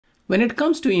When it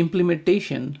comes to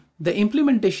implementation, the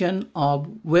implementation of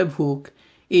Webhook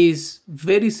is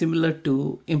very similar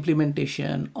to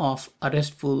implementation of a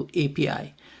RESTful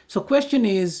API. So question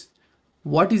is,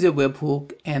 what is a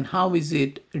webhook and how is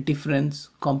it different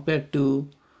compared to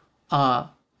a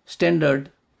standard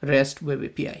REST web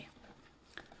API?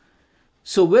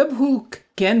 So webhook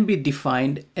can be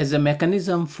defined as a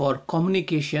mechanism for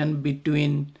communication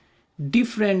between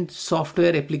different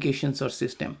software applications or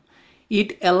system.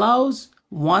 It allows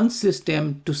one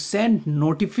system to send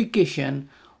notification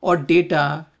or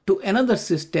data to another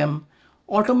system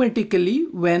automatically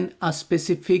when a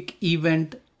specific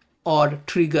event or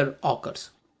trigger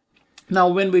occurs. Now,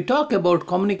 when we talk about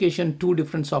communication to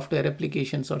different software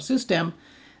applications or system,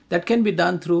 that can be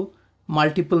done through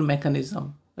multiple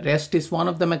mechanisms. REST is one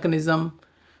of the mechanism,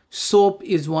 SOAP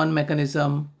is one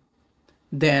mechanism,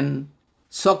 then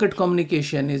socket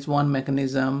communication is one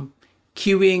mechanism,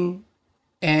 queuing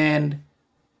and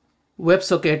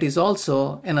WebSocket is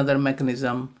also another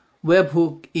mechanism.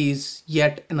 Webhook is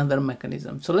yet another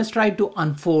mechanism. So let's try to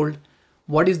unfold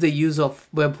what is the use of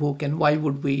webhook and why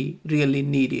would we really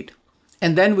need it.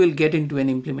 And then we'll get into an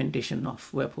implementation of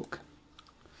webhook.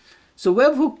 So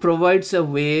webhook provides a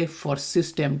way for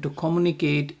system to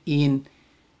communicate in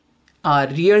a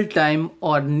real-time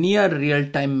or near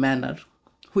real-time manner,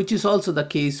 which is also the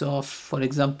case of, for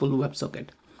example, WebSocket,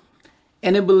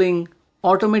 enabling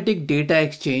automatic data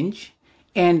exchange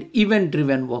and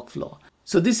event-driven workflow.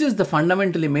 So this is the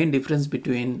fundamentally main difference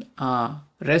between a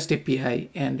REST API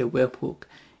and a webhook,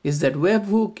 is that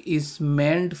webhook is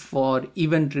meant for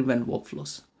event-driven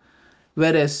workflows.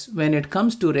 Whereas when it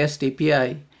comes to REST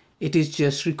API, it is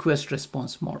just request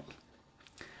response model.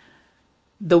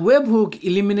 The webhook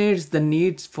eliminates the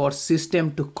needs for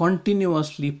system to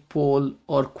continuously poll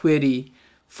or query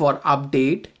for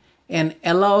update and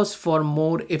allows for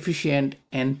more efficient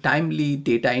and timely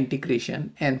data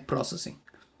integration and processing.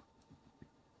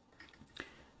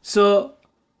 So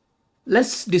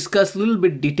let's discuss a little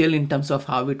bit detail in terms of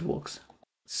how it works.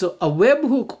 So a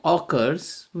webhook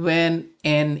occurs when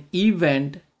an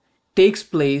event takes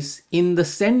place in the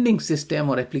sending system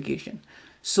or application.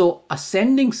 So a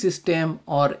sending system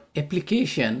or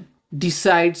application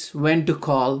decides when to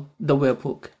call the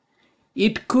webhook.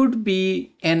 It could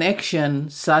be an action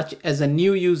such as a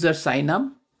new user sign up,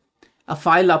 a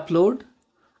file upload,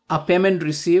 a payment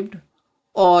received,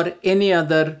 or any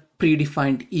other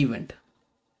predefined event.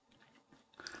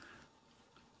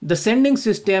 The sending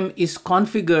system is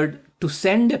configured to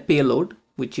send a payload,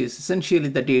 which is essentially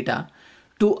the data,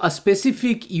 to a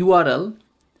specific URL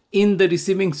in the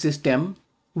receiving system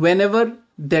whenever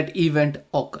that event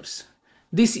occurs.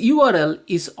 This URL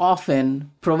is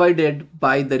often provided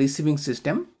by the receiving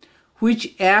system,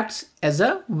 which acts as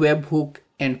a webhook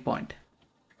endpoint.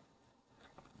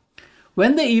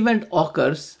 When the event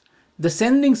occurs, the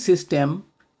sending system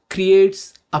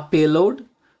creates a payload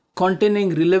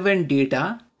containing relevant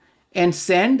data and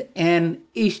send an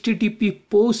HTTP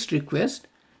post request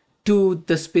to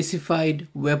the specified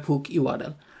webhook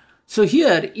URL. So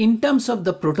here, in terms of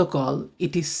the protocol,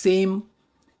 it is same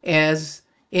as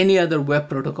any other web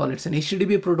protocol. It's an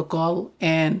HTTP protocol,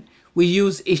 and we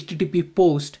use HTTP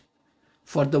post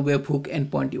for the webhook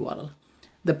endpoint URL.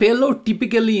 The payload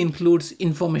typically includes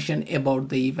information about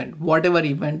the event, whatever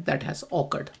event that has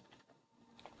occurred.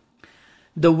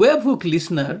 The webhook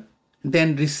listener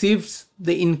then receives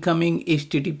the incoming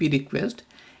HTTP request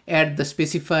at the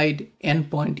specified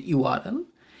endpoint URL.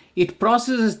 It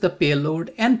processes the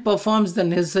payload and performs the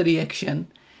necessary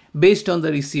action based on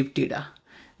the received data.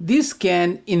 This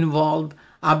can involve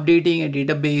updating a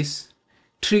database,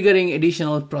 triggering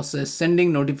additional process,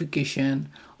 sending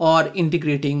notification, or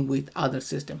integrating with other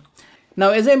systems. Now,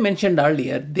 as I mentioned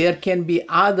earlier, there can be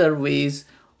other ways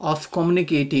of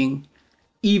communicating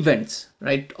events,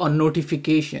 right, or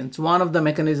notifications. One of the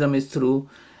mechanisms is through,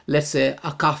 let's say,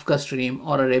 a Kafka stream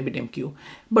or a RabbitMQ.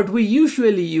 But we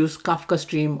usually use Kafka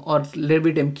stream or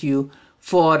RabbitMQ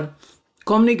for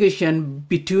communication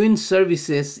between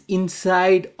services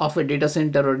inside of a data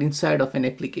center or inside of an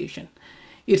application.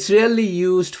 It's rarely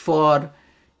used for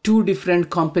two different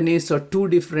companies or two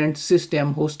different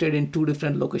systems hosted in two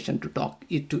different locations to talk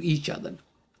to each other.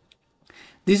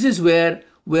 This is where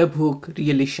webhook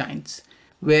really shines,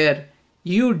 where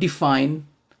you define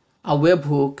a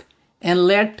webhook and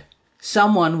let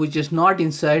someone which is not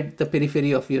inside the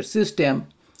periphery of your system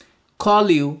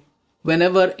call you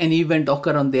whenever an event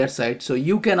occurs on their side. So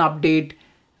you can update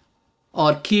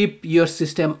or keep your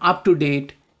system up to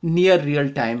date near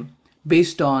real time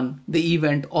based on the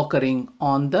event occurring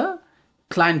on the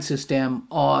client system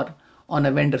or on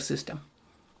a vendor system.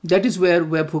 That is where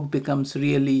webhook becomes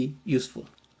really useful.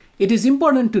 It is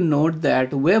important to note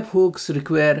that webhooks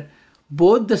require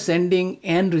both the sending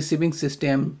and receiving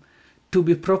system to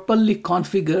be properly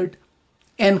configured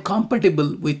and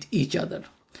compatible with each other.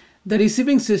 The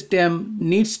receiving system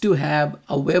needs to have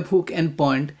a webhook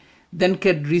endpoint that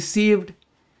can receive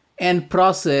and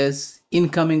process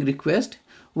incoming request,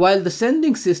 while the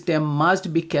sending system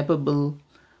must be capable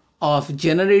of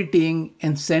generating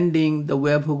and sending the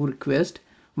webhook request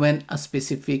when a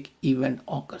specific event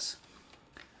occurs.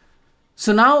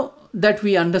 So now that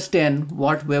we understand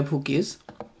what webhook is,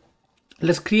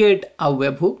 let's create a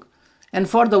webhook. And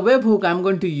for the webhook, I'm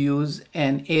going to use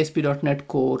an ASP.NET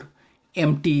Core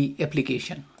empty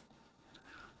application.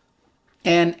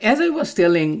 And as I was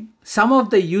telling, some of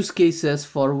the use cases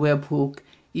for webhook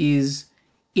is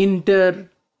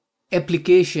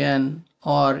inter-application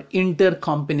or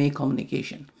inter-company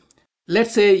communication.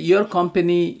 Let's say your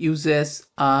company uses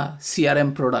a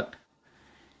CRM product,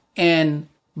 and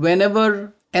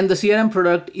the CRM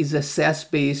product is a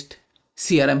SaaS-based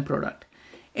CRM product.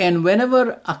 And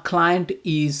whenever a client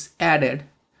is added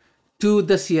to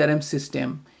the CRM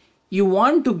system, you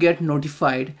want to get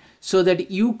notified so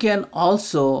that you can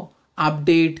also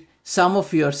update some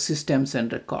of your systems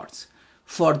and records.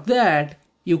 For that,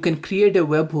 you can create a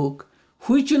webhook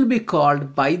which will be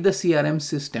called by the CRM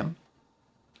system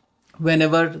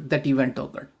whenever that event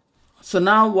occurred. So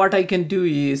now what I can do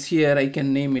is here I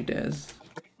can name it as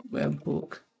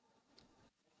webhook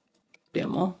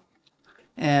demo,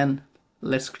 and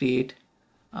let's create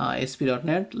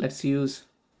ASP.NET. Let's use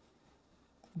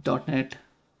 .NET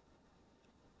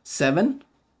 7.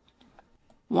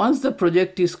 Once the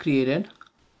project is created,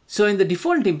 so in the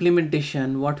default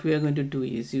implementation, what we are going to do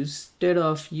is, instead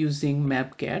of using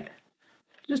mapcat,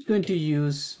 just going to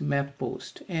use map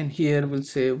post, and here we'll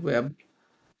say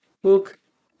webhook,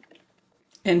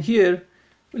 and here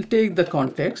we'll take the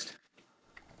context,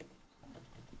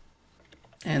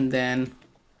 and then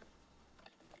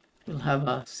we'll have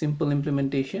a simple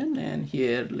implementation. And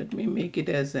here let me make it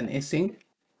as an async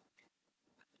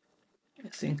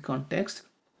context,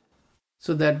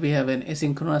 so that we have an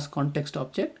asynchronous context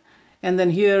object. And then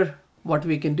here what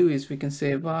we can do is we can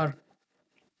say var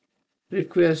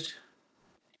request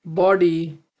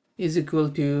body is equal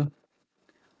to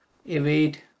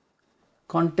await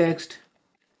context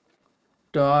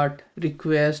dot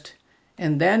request,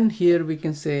 and then here we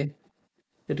can say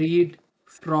read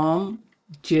from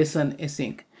JSON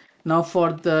async. Now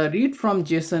for the read from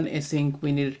JSON async,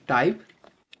 we need a type.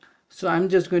 So I'm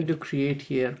just going to create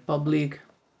here public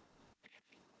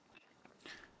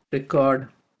record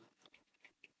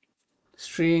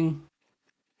string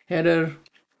header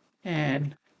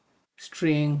and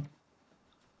string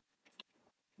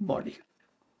body.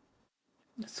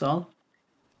 That's all.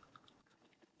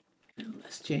 And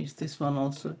let's change this one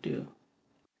also to,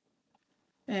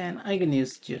 and I can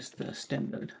use just the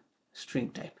standard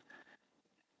string type.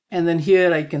 And then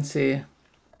here I can say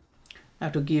I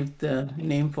have to give the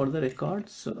name for the record,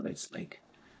 so it's like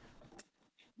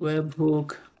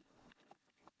webhook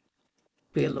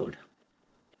payload.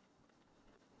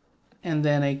 And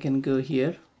then I can go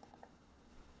here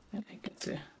and I can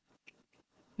say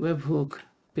webhook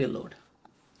payload.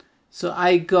 So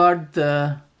I got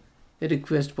the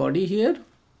request body here,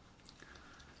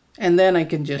 and then I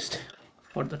can just,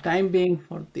 for the time being,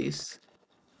 for this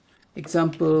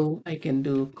example, I can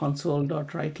do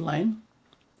console.writeLine,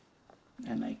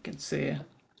 and I can say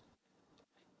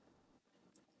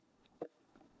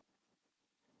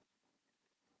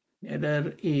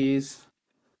header is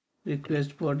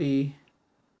request body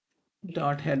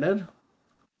dot header,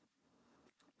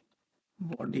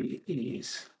 body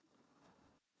is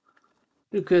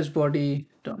request body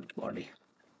dot body.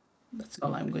 That's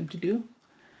all I'm going to do.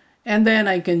 And then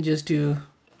I can just do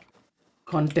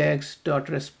context dot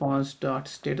response dot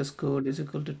status code is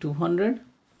equal to 200,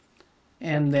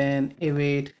 and then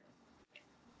await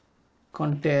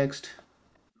context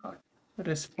dot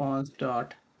response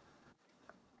dot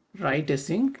write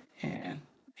async, and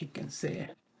I can say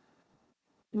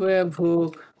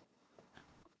webhook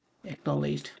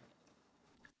acknowledged.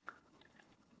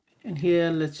 And here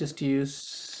let's just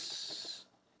use,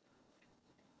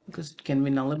 because it can be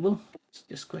nullable, it's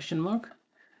just question mark.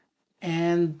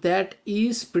 And that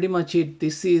is pretty much it.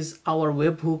 This is our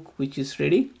webhook which is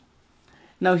ready.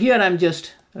 Now here I'm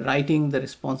just writing the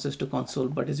responses to console,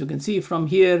 but as you can see from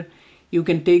here, you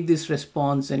can take this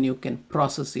response and you can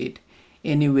process it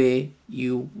any way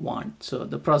you want. So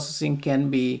the processing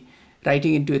can be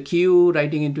writing into a queue,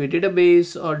 writing into a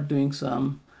database, or doing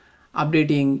some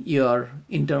updating your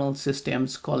internal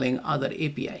systems calling other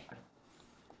API.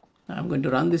 I'm going to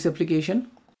run this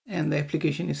application, and the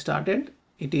application is started.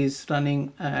 It is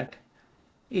running at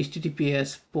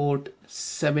HTTPS port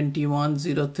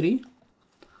 7103.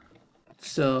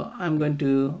 So I'm going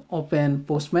to open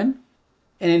Postman,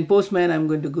 and in Postman I'm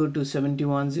going to go to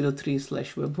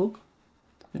 7103/webhook.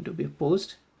 Going to be a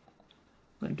post,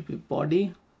 going to be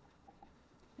body,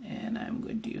 and I'm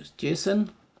going to use JSON.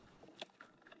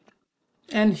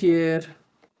 And here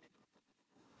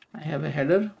I have a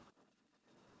header,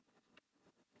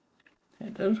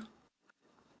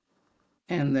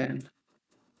 and then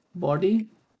body,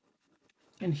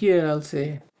 and here I'll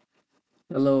say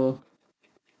hello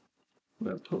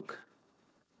webhook.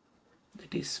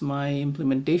 That is my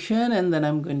implementation, and then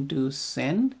I'm going to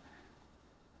send,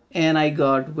 and I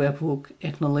got webhook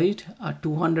acknowledged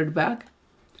 200 back.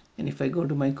 And if I go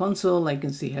to my console, I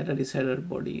can see header is header,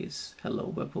 body is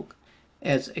hello webhook,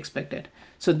 as expected.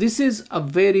 So this is a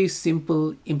very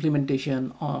simple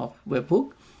implementation of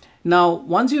webhook. Now,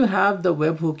 once you have the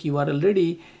webhook URL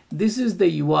ready, this is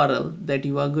the URL that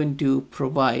you are going to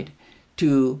provide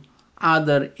to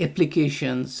other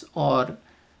applications or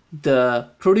the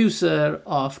producer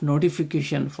of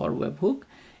notification for webhook,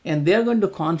 and they are going to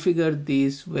configure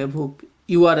this webhook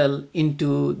URL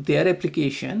into their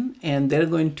application, and they're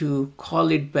going to call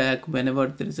it back whenever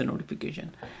there is a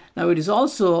notification. Now, it is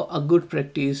also a good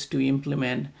practice to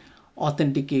implement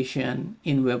authentication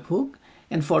in webhook,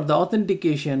 and for the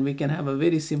authentication we can have a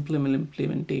very simple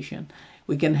implementation.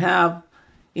 We can have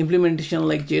implementation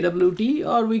like JWT,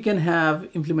 or we can have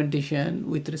implementation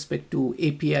with respect to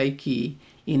API key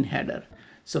in header.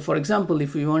 So for example,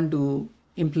 if we want to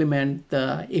implement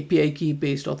the API key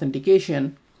based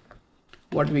authentication,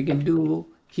 what we can do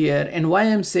here, and why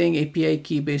I'm saying API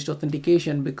key based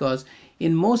authentication, because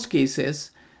in most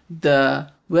cases the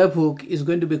webhook is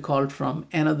going to be called from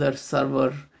another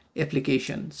server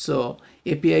application. So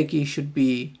API key should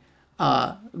be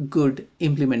a good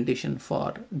implementation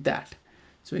for that.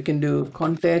 So we can do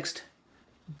context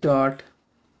dot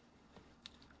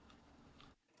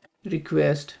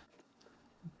request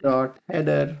dot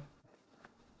header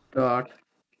dot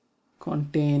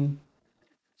contain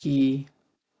key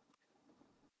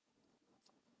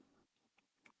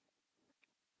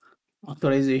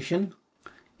authorization.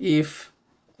 If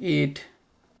it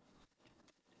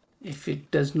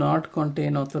does not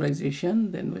contain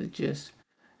authorization, then we'll just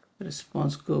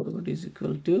response code is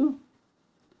equal to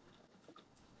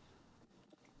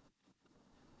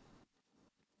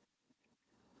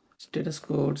status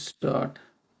codes dot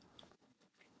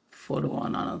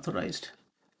 401 unauthorized.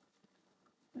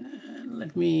 And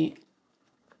let me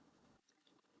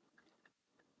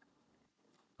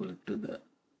go to the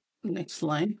next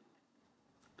line,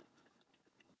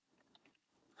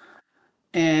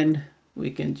 and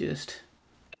we can just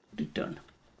return.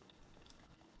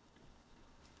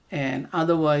 And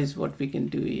otherwise what we can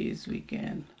do is we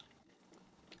can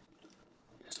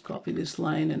just copy this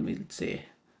line, and we'll say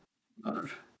our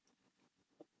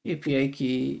API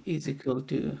key is equal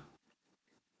to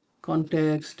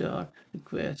context dot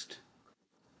request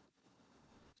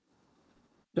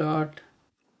dot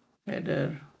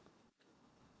header,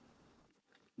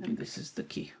 and this is the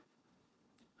key.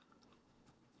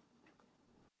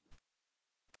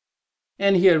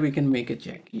 And here we can make a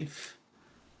check. If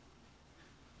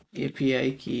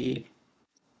API key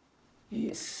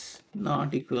is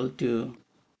not equal to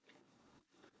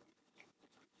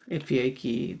API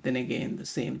key, then again the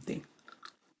same thing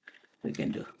we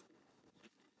can do,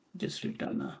 just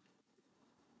return a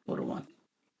 401.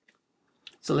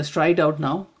 So let's try it out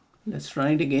now. Let's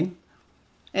run it again,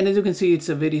 and as you can see, it's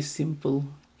a very simple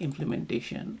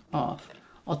implementation of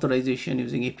authorization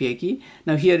using API key.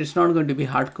 Now here it's not going to be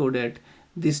hard coded.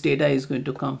 This data is going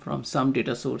to come from some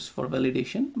data source for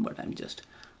validation, but I'm just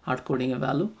hard coding a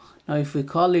value. Now if we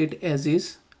call it as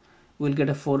is, we'll get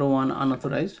a 401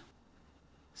 unauthorized.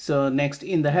 So next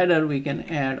in the header we can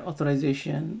add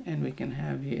authorization, and we can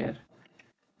have here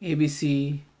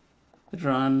ABC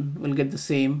run. We'll get the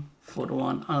same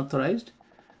 401 unauthorized.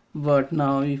 But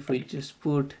now if we just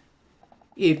put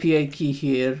API key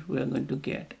here, we are going to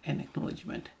get an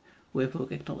acknowledgement,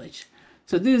 webhook acknowledged.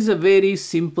 So this is a very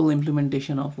simple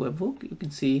implementation of webhook. You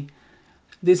can see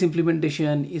this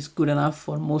implementation is good enough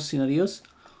for most scenarios.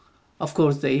 Of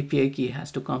course, the API key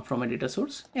has to come from a data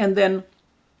source. And then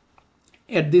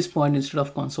at this point, instead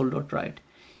of console.write,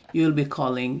 you will be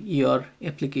calling your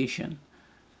application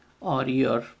or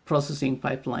your processing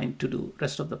pipeline to do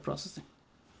rest of the processing.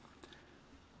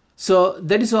 So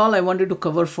that is all I wanted to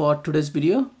cover for today's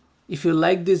video. If you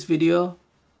like this video,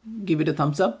 give it a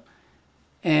thumbs up.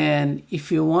 And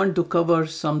if you want to cover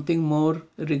something more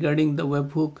regarding the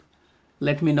webhook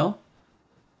let me know.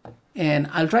 And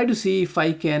I'll try to see if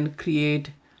I can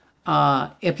create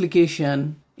an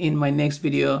application in my next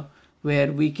video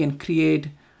where we can create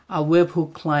a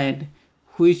webhook client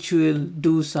which will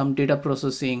do some data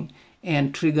processing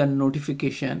and trigger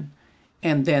notification,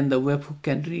 and then the webhook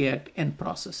can react and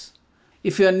process.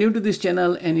 If you are new to this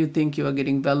channel and you think you are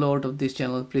getting value out of this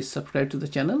channel, please subscribe to the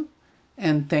channel.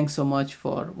 And thanks so much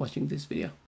for watching this video.